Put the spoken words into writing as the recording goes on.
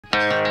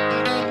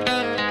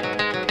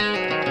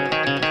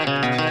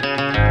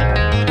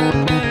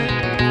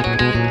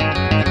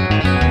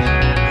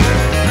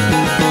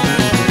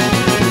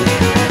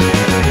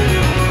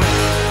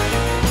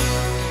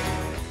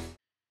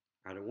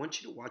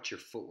watch your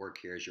footwork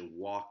here as you're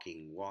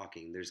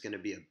walking. There's going to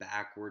be a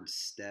backward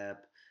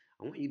step.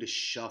 I want you to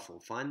shuffle.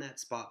 Find that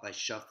spot by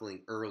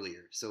shuffling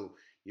earlier. So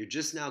you're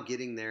just now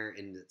getting there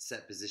in the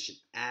set position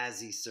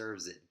as he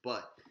serves it.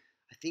 But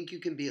I think you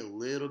can be a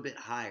little bit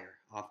higher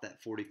off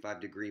that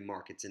 45-degree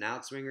mark. It's an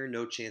outswinger,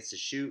 no chance to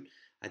shoot.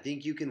 I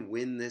think you can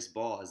win this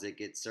ball as it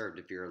gets served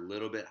if you're a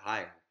little bit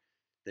higher.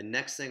 The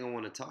next thing I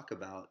want to talk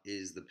about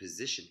is the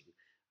positioning.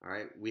 All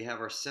right, we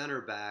have our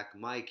center back,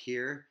 Mike,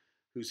 here,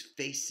 who's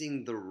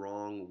facing the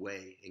wrong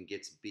way and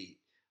gets beat.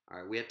 All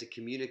right, we have to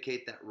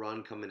communicate that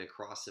run coming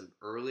across him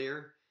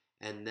earlier,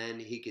 and then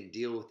he can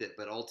deal with it.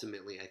 But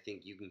ultimately, I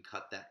think you can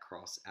cut that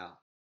cross out.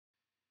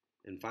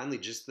 And finally,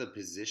 just the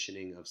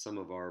positioning of some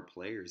of our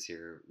players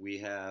here. We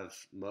have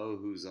Mo,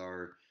 who's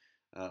our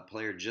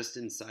player just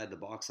inside the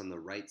box on the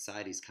right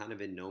side. He's kind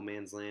of in no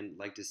man's land.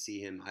 Like to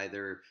see him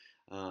either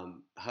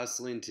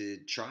hustling to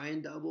try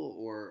and double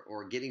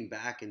or getting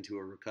back into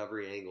a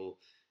recovery angle.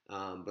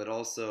 But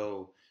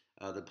also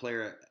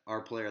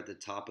our player at the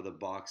top of the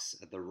box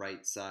at the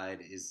right side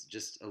is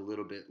just a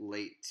little bit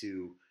late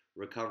to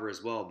recover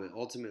as well. But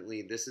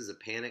ultimately, this is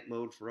a panic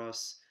mode for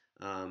us.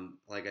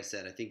 Like I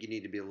said, I think you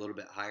need to be a little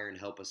bit higher and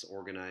help us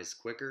organize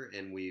quicker,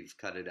 and we've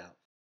cut it out.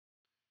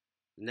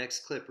 The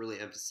next clip really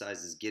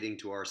emphasizes getting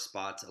to our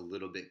spots a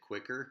little bit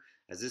quicker.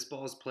 As this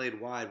ball is played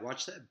wide,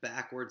 watch that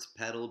backwards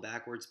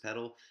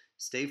pedal.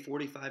 Stay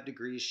 45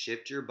 degrees,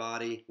 shift your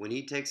body. When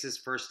he takes his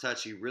first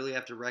touch, you really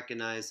have to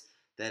recognize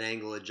that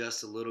angle,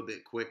 adjust a little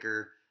bit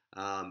quicker.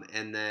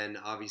 And then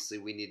obviously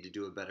we need to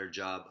do a better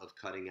job of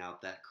cutting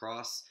out that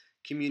cross,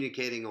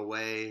 communicating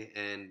away,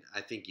 and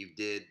I think you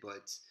did,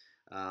 but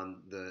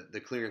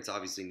the clearance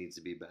obviously needs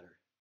to be better.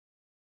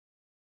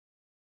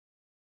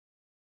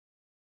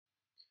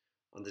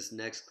 On this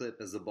next clip,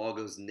 as the ball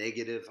goes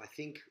negative, I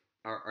think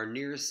our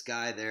nearest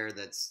guy there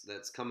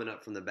that's coming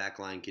up from the back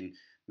line can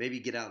maybe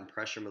get out and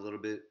pressure him a little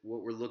bit.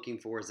 What we're looking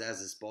for is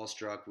as this ball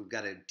struck, we've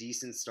got a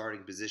decent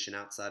starting position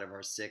outside of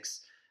our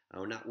six.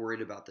 We're not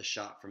worried about the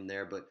shot from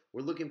there, but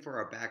we're looking for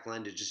our back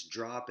line to just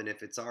drop, and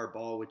if it's our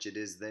ball, which it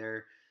is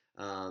there,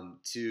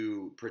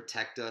 to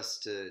protect us,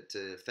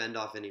 to fend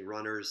off any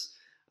runners.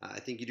 I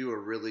think you do a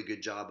really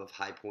good job of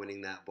high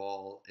pointing that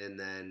ball, and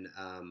then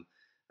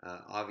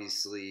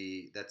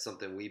obviously that's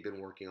something we've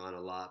been working on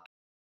a lot.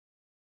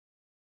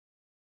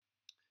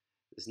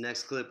 This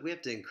next clip, we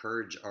have to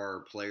encourage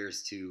our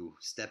players to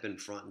step in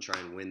front and try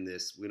and win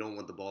this. We don't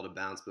want the ball to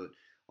bounce, but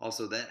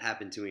also that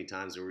happened too many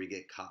times where we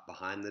get caught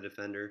behind the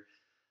defender.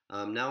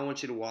 Now I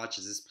want you to watch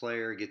as this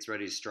player gets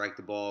ready to strike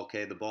the ball.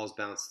 Okay, the ball's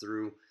bounced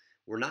through.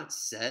 We're not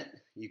set.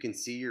 You can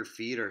see your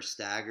feet are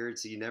staggered,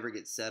 so you never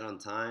get set on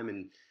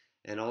time.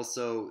 And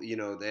also, you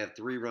know, they have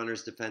three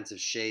runners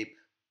defensive shape.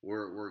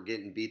 We're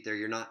getting beat there.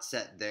 You're not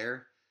set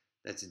there.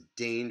 That's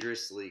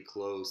dangerously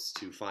close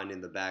to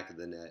finding the back of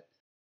the net.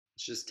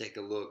 Let's just take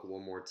a look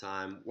one more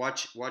time.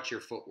 Watch your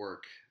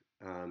footwork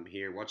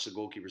here. Watch the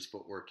goalkeeper's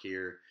footwork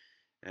here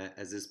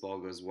as this ball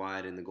goes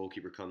wide and the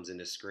goalkeeper comes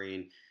into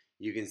screen.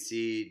 You can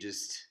see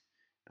just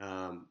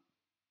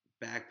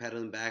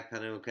backpedaling,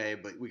 okay,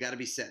 but we got to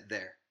be set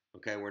there,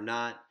 okay? We're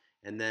not,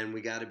 and then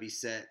we got to be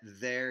set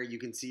there. You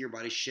can see your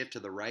body shift to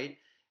the right,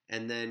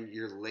 and then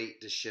you're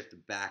late to shift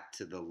back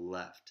to the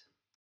left.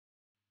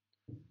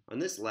 On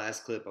this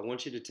last clip, I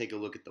want you to take a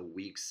look at the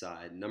weak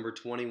side. Number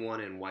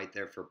 21 in white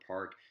there for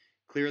Park.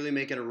 Clearly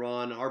making a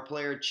run. Our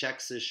player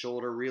checks his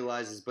shoulder,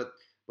 realizes, but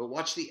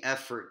watch the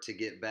effort to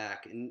get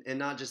back. And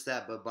not just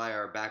that, but by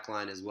our back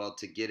line as well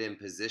to get in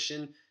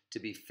position, to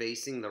be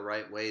facing the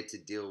right way to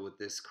deal with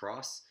this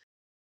cross.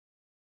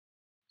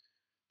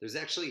 There's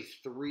actually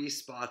three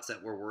spots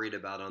that we're worried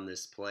about on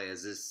this play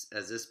as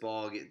this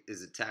ball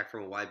is attacked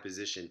from a wide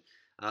position.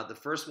 The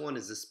first one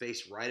is the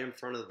space right in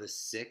front of the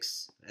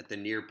six at the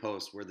near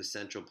post where the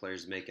central player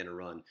is making a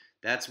run.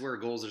 That's where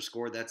goals are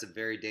scored. That's a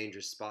very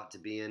dangerous spot to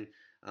be in.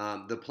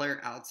 The player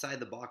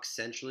outside the box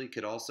centrally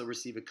could also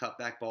receive a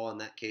cutback ball. In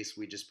that case,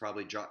 we just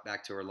probably drop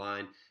back to our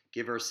line,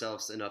 give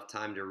ourselves enough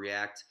time to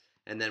react.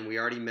 And then we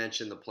already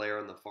mentioned the player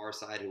on the far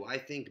side who I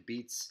think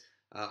beats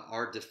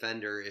our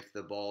defender if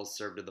the ball is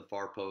served to the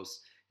far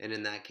post. And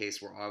in that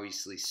case, we're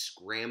obviously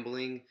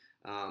scrambling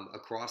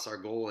across our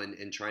goal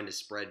and trying to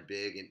spread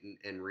big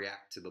and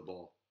react to the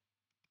ball.